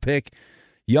 6th-round pick.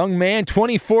 Young man,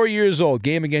 24 years old.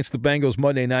 Game against the Bengals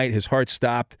Monday night. His heart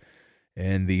stopped,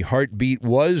 and the heartbeat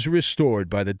was restored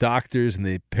by the doctors and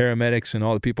the paramedics and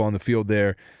all the people on the field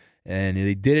there. And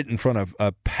they did it in front of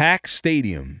a packed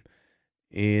stadium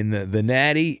in the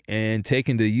Natty and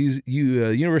taken to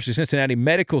University of Cincinnati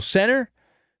Medical Center.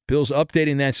 Bill's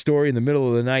updating that story in the middle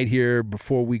of the night here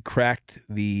before we cracked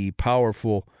the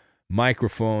powerful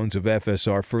microphones of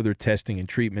FSR, further testing and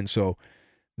treatment. So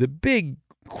the big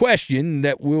question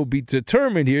that will be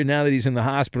determined here now that he's in the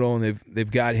hospital and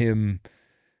they've got him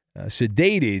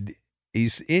sedated,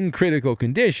 he's in critical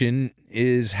condition,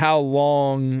 is how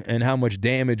long and how much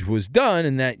damage was done,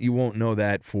 and that you won't know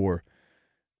that for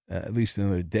at least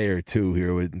another day or two here.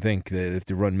 I would think that they have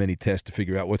to run many tests to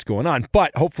figure out what's going on.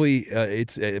 But hopefully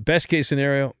it's a best-case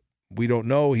scenario. We don't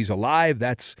know. He's alive.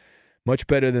 That's much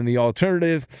better than the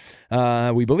alternative,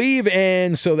 we believe.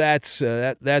 And so that's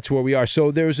where we are. So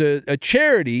there's a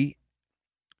charity.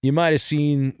 You might have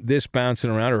seen this bouncing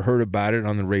around or heard about it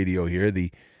on the radio here,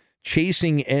 the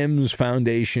Chasing M's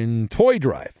Foundation Toy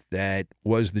Drive. That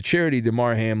was the charity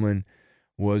Damar Hamlin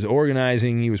was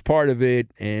organizing. He was part of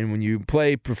it. And when you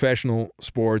play professional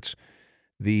sports,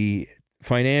 the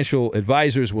financial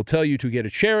advisors will tell you to get a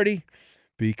charity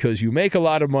because you make a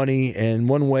lot of money, and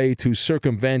one way to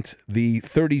circumvent the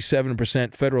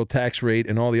 37% federal tax rate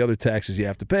and all the other taxes you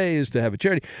have to pay is to have a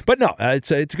charity. But no,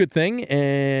 it's a good thing.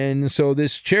 And so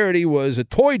this charity was a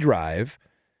toy drive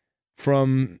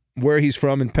from where he's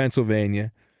from in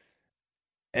Pennsylvania.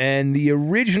 And the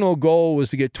original goal was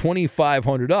to get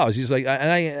 $2,500. He's like, and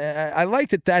I like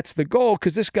that that's the goal,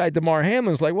 because this guy Damar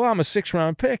Hamlin's like, well, I'm a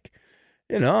 6th-round pick.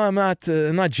 You know, I'm not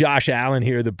Josh Allen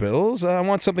here, the Bills. I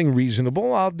want something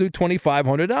reasonable. I'll do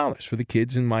 $2,500 for the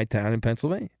kids in my town in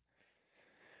Pennsylvania.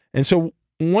 And so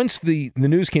once the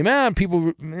news came out,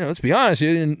 people, let's be honest,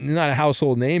 he's not a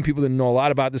household name. People didn't know a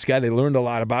lot about this guy. They learned a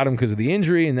lot about him because of the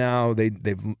injury, and now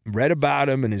they've read about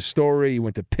him and his story. He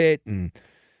went to Pitt and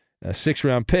a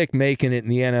 6th-round pick, making it in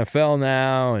the NFL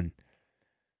now, and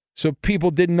so people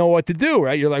didn't know what to do,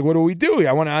 right? You're like, what do we do?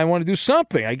 I want to do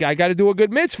something. I got to do a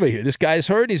good mitzvah here. This guy's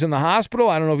hurt. He's in the hospital.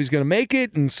 I don't know if he's going to make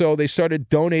it, and so they started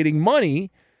donating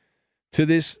money to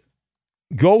this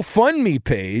GoFundMe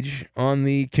page on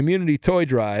the Community Toy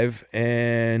Drive,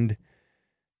 and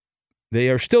they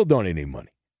are still donating money.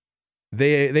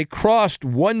 They crossed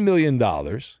 $1 million.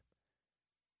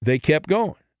 They kept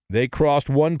going. They crossed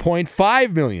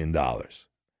 $1.5 million,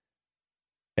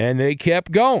 and they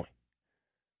kept going.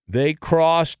 They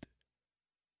crossed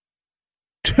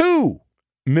 $2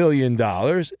 million,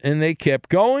 and they kept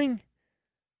going.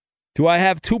 Do I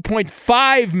have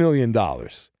 $2.5 million?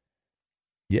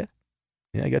 Yeah,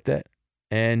 I got that.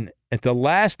 And at the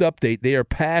last update, they are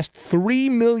past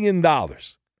 $3 million.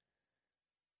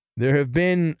 There have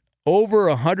been over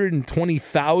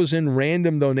 120,000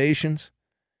 random donations.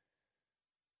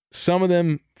 Some of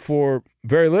them for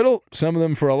very little, some of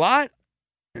them for a lot,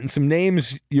 and some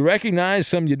names you recognize,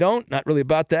 some you don't. Not really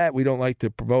about that. We don't like to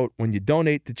promote when you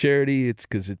donate to charity. It's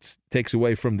because it takes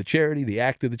away from the charity, the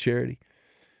act of the charity.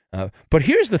 But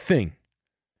here's the thing.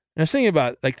 I was thinking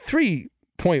about like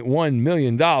 $3.1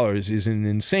 million is an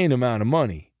insane amount of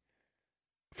money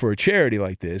for a charity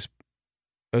like this,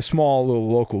 a small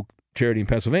little local charity in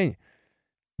Pennsylvania.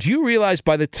 Do you realize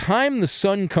by the time the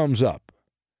sun comes up,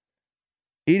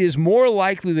 it is more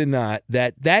likely than not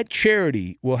that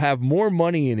charity will have more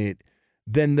money in it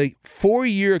than the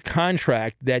 4-year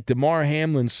contract that Damar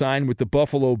Hamlin signed with the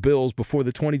Buffalo Bills before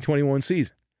the 2021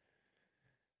 season?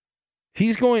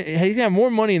 He's going to have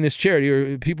more money in this charity,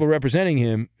 or people representing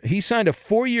him. He signed a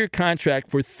 4-year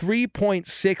contract for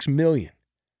 $3.6 million.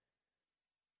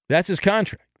 That's his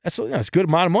contract. That's a good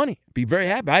amount of money. Be very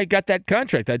happy. I got that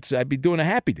contract. I'd be doing a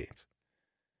happy dance.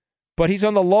 But he's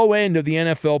on the low end of the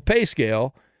NFL pay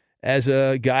scale as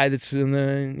a guy that's in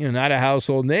the not a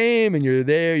household name, and you're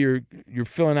there, you're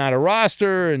filling out a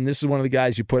roster, and this is one of the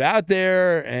guys you put out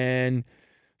there, and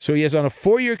so he has on a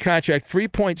 4-year contract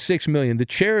 $3.6 million. The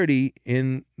charity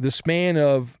in the span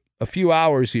of a few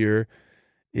hours here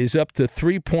is up to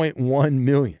 $3.1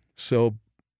 million. So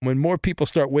when more people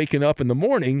start waking up in the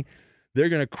morning, they're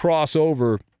going to cross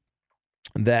over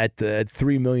that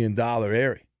 $3 million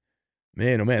area.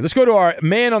 Man, oh, man. Let's go to our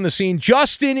man on the scene,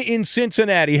 Justin in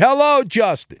Cincinnati. Hello,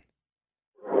 Justin.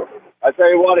 I tell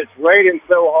you what, it's raining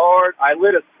so hard, I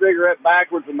lit a cigarette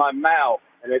backwards in my mouth,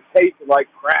 and it tasted like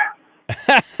crap.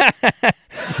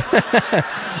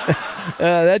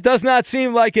 That does not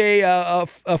seem like a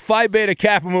Phi Beta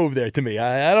Kappa move there to me.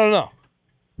 I don't know.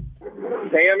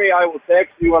 Tammy, I will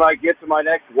text you when I get to my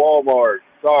next Walmart.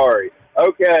 Sorry.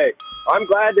 Okay. I'm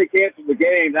glad they canceled the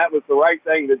game. That was the right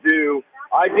thing to do.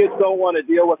 I just don't want to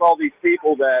deal with all these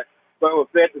people that throw a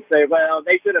fit and say, well,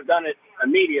 they should have done it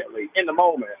immediately, in the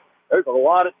moment. There's a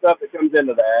lot of stuff that comes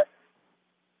into that.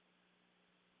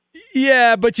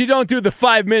 Yeah, but you don't do the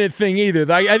 5-minute thing either.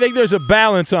 I think there's a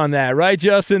balance on that, right,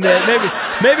 Justin?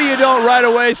 That maybe you don't right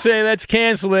away say, let's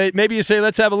cancel it. Maybe you say,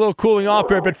 let's have a little cooling off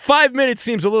period. But 5 minutes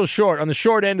seems a little short, on the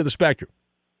short end of the spectrum.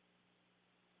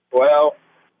 Well,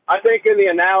 I think in the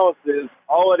analysis,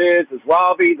 all it is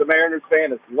Robbie, the Mariners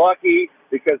fan, is lucky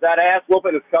because that ass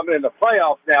whooping is coming in the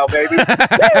playoffs now, baby.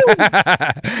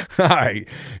 All right.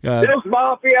 Bills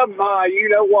Mafia, you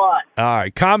know what? All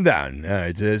right, calm down. All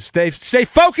right, stay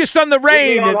focused on the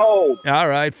rain. Put me on hold. All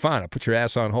right, fine. I'll put your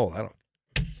ass on hold. I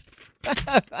don't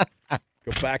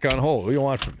go back on hold. What do you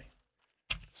want from me?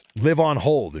 Live on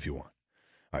hold if you want.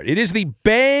 All right, it is the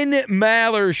Ben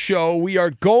Maller Show. We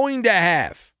are going to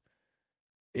have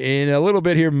in a little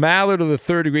bit here, Maller to the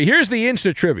third degree. Here's the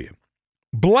Insta trivia.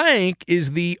 Blank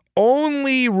is the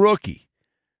only rookie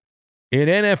in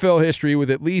NFL history with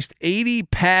at least 80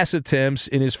 pass attempts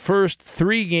in his first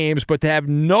 3 games, but to have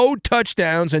no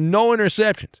touchdowns and no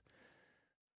interceptions.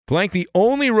 Blank, the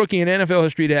only rookie in NFL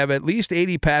history to have at least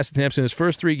 80 pass attempts in his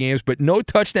first 3 games, but no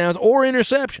touchdowns or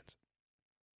interceptions.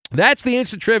 That's the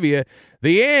Insta trivia.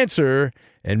 The answer,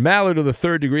 and Maller to the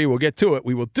third degree, we'll get to it.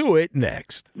 We will do it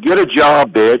next. Get a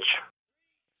job, bitch.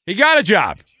 He got a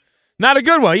job. Not a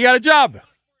good one. He got a job.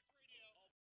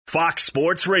 Fox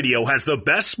Sports Radio has the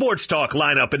best sports talk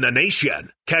lineup in the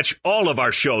nation. Catch all of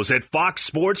our shows at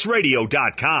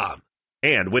foxsportsradio.com.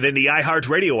 And within the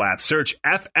iHeartRadio app, search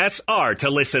FSR to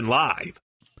listen live.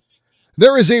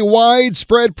 There is a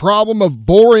widespread problem of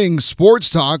boring sports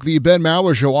talk. The Ben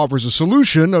Maller Show offers a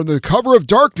solution under the cover of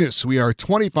darkness. We are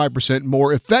 25%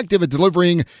 more effective at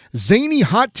delivering zany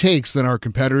hot takes than our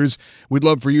competitors. We'd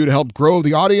love for you to help grow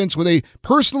the audience with a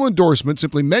personal endorsement.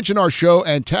 Simply mention our show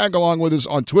and tag along with us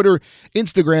on Twitter,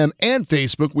 Instagram, and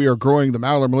Facebook. We are growing the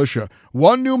Maller Militia,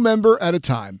 one new member at a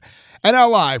time. And now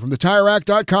live from the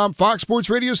TireRack.com Fox Sports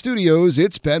Radio studios,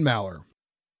 it's Ben Maller.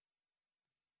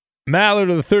 Maller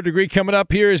to the third degree coming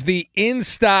up. Here is the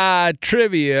Insta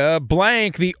trivia.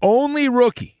 Blank, the only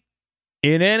rookie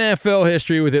in NFL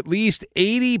history with at least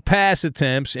 80 pass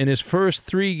attempts in his first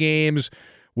 3 games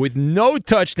with no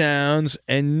touchdowns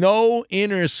and no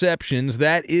interceptions.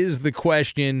 That is the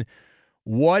question.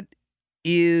 What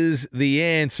is the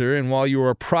answer? And while you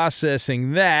are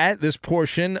processing that, this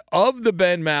portion of the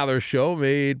Ben Maller Show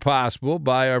made possible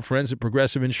by our friends at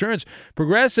Progressive Insurance.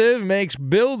 Progressive makes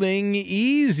building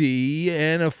easy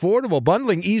and affordable.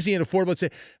 Bundling easy and affordable.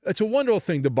 It's a wonderful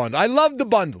thing to bundle. I love the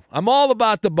bundle. I'm all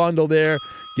about the bundle there.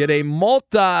 Get a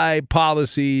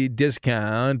multi-policy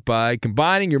discount by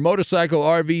combining your motorcycle,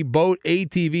 RV, boat,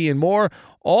 ATV, and more.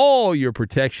 All your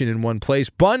protection in one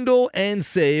place. Bundle and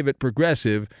save at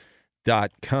Progressive.com.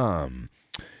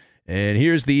 And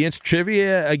here's the Insta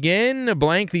trivia again.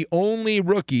 Blank, the only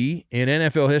rookie in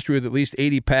NFL history with at least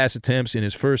 80 pass attempts in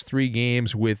his first 3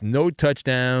 games with no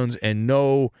touchdowns and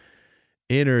no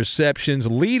interceptions.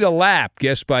 Lead a lap,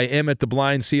 guessed by Emmett, the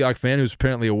blind Seahawk fan, who's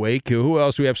apparently awake. Who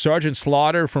else do we have? Sergeant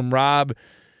Slaughter from Rob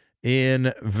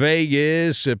in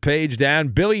Vegas. A page down.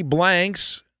 Billy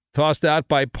Blanks, tossed out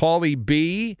by Paulie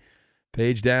B.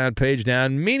 Page down.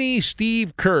 Mini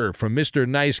Steve Kerr from Mr.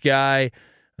 Nice Guy.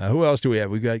 Who else do we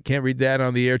have? Can't read that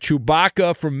on the air.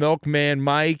 Chewbacca from Milkman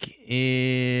Mike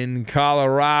in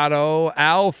Colorado.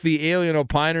 Alf, the Alien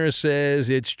Opiner, says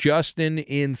it's Justin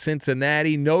in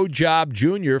Cincinnati. No Job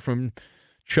Jr. from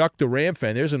Chuck the Ram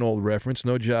fan. There's an old reference.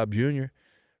 No Job Jr.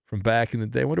 from back in the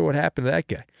day. I wonder what happened to that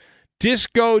guy.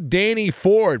 Disco Danny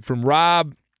Ford from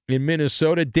Rob in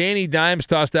Minnesota. Danny Dimes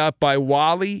tossed out by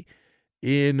Wally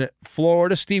in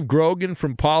Florida. Steve Grogan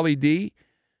from Pauly D.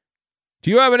 Do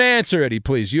you have an answer, Eddie,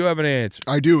 please? You have an answer.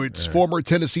 I do. It's former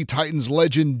Tennessee Titans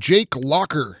legend Jake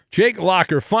Locker. Jake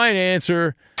Locker. Fine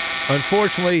answer.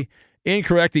 Unfortunately,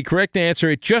 incorrect. The correct answer,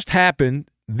 it just happened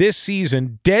this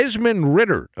season. Desmond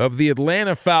Ridder of the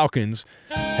Atlanta Falcons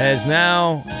has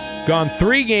now gone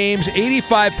 3 games,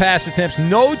 85 pass attempts,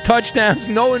 no touchdowns,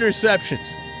 no interceptions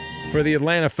for the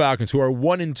Atlanta Falcons, who are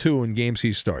 1-2 in games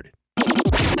he's started.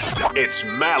 It's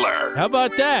Maller. How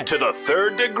about that? To the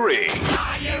third degree.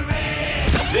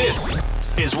 This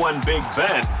is when Big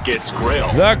Ben gets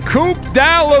grilled. The Coop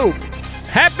Da Loop.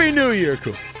 Happy New Year,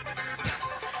 Coop.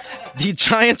 The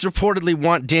Giants reportedly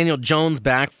want Daniel Jones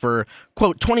back for,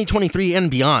 quote, 2023 and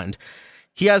beyond.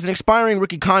 He has an expiring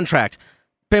rookie contract.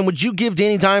 Ben, would you give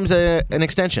Danny Dimes an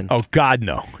extension? Oh, God,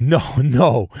 no.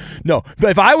 No.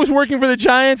 But if I was working for the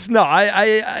Giants, no.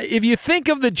 I if you think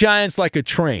of the Giants like a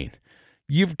train,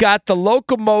 you've got the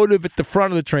locomotive at the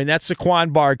front of the train. That's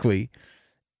Saquon Barkley.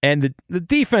 And the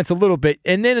defense a little bit.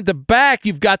 And then at the back,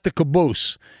 you've got the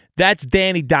caboose. That's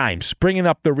Danny Dimes bringing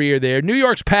up the rear there. New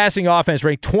York's passing offense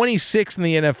ranked 26th in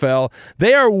the NFL.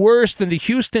 They are worse than the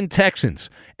Houston Texans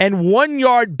and 1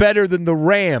 yard better than the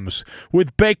Rams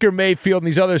with Baker Mayfield and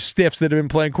these other stiffs that have been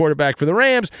playing quarterback for the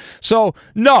Rams. So,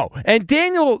 no. And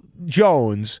Daniel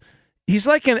Jones, he's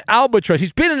like an albatross.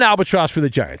 He's been an albatross for the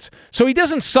Giants. So he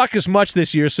doesn't suck as much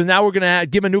this year, so now we're going to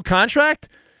give him a new contract?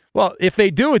 Well, if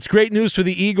they do, it's great news for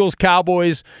the Eagles,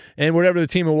 Cowboys, and whatever the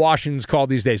team in Washington's called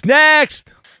these days.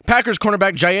 Next! Packers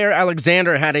cornerback Jair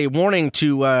Alexander had a warning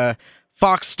to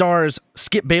Fox stars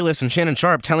Skip Bayless and Shannon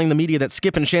Sharp, telling the media that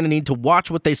Skip and Shannon need to watch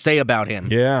what they say about him.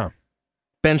 Yeah.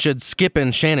 Ben, should Skip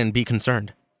and Shannon be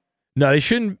concerned? No, they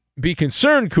shouldn't be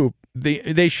concerned, Coop.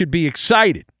 They should be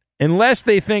excited, unless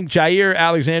they think Jair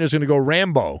Alexander's going to go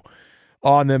Rambo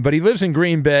on them. But he lives in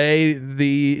Green Bay.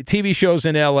 The TV show's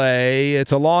in L.A.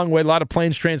 It's a long way, a lot of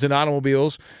planes, trains, and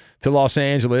automobiles to Los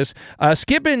Angeles.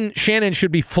 Skip and Shannon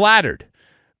should be flattered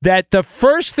that the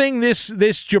first thing this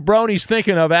jabroni's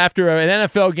thinking of after an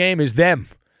NFL game is them.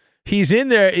 He's in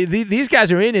there. These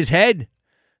guys are in his head.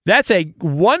 That's a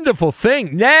wonderful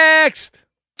thing. Next!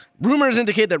 Rumors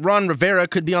indicate that Ron Rivera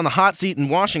could be on the hot seat in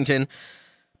Washington.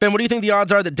 Ben, what do you think the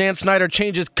odds are that Dan Snyder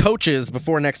changes coaches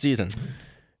before next season?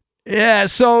 Yeah,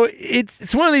 so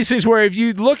it's one of these things where if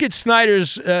you look at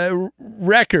Snyder's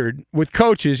record with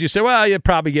coaches, you say, well, you'd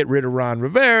probably get rid of Ron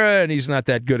Rivera, and he's not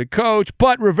that good a coach,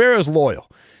 but Rivera's loyal.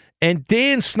 And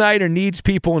Dan Snyder needs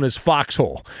people in his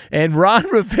foxhole. And Ron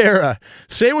Rivera,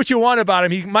 say what you want about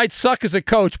him, he might suck as a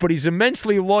coach, but he's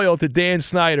immensely loyal to Dan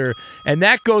Snyder, and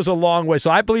that goes a long way. So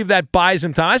I believe that buys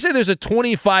him time. I say there's a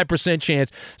 25%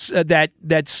 chance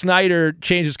that Snyder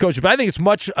changes coaches, but I think it's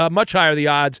much higher the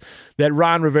odds that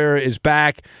Ron Rivera is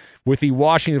back with the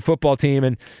Washington football team.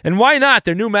 And why not?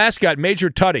 Their new mascot,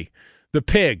 Major Tutty, the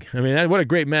pig. I mean, what a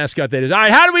great mascot that is. All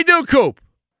right, how do we do, Coop?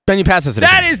 Ben, you pass us it.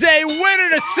 That is a winner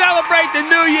to celebrate the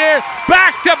new year.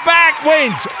 Back-to-back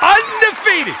wins.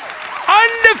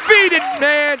 Undefeated,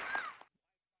 man.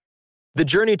 The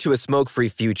journey to a smoke-free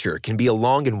future can be a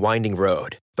long and winding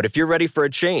road. But if you're ready for a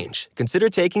change,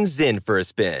 consider taking Zyn for a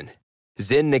spin.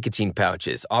 Zyn nicotine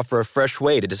pouches offer a fresh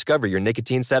way to discover your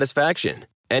nicotine satisfaction.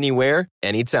 Anywhere,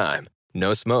 anytime.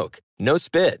 No smoke, no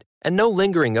spit, and no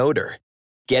lingering odor.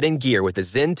 Get in gear with the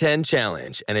Zyn 10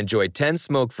 Challenge and enjoy 10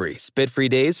 smoke-free, spit-free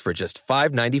days for just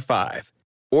 $5.95.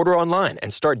 Order online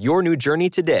and start your new journey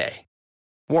today.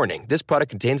 Warning, this product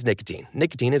contains nicotine.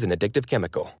 Nicotine is an addictive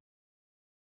chemical.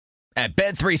 At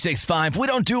Bet365, we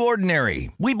don't do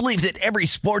ordinary. We believe that every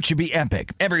sport should be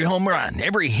epic. Every home run,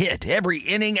 every hit, every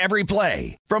inning, every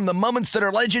play. From the moments that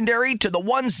are legendary to the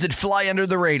ones that fly under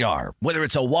the radar. Whether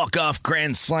it's a walk-off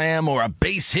grand slam or a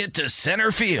base hit to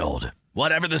center field.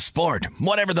 Whatever the sport,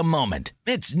 whatever the moment,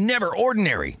 it's never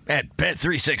ordinary at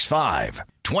Bet365.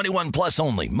 21 plus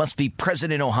only. Must be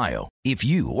present in Ohio. If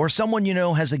you or someone you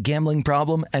know has a gambling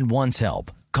problem and wants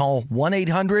help, call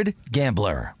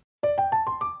 1-800-GAMBLER.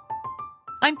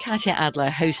 I'm Katya Adler,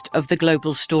 host of The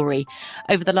Global Story.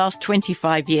 Over the last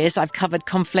 25 years, I've covered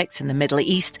conflicts in the Middle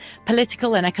East,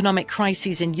 political and economic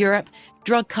crises in Europe,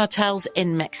 drug cartels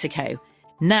in Mexico.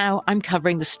 Now I'm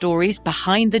covering the stories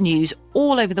behind the news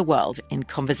all over the world in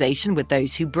conversation with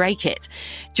those who break it.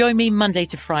 Join me Monday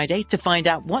to Friday to find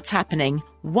out what's happening,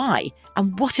 why,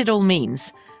 and what it all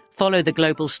means. Follow The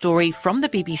Global Story from the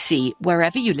BBC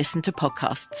wherever you listen to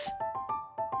podcasts.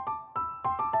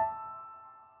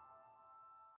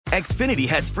 Xfinity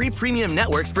has free premium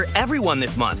networks for everyone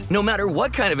this month, no matter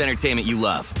what kind of entertainment you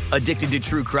love. Addicted to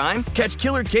true crime? Catch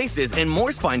killer cases and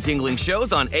more spine-tingling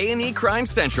shows on A&E Crime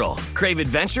Central. Crave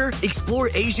adventure? Explore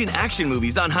Asian action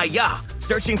movies on Hi-Ya.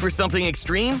 Searching for something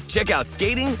extreme? Check out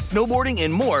skating, snowboarding,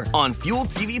 and more on Fuel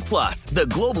TV Plus, the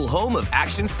global home of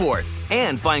action sports.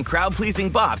 And find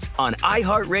crowd-pleasing bops on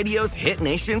iHeartRadio's Hit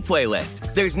Nation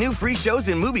playlist. There's new free shows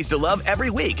and movies to love every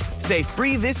week. Say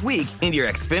free this week in your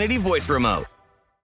Xfinity voice remote.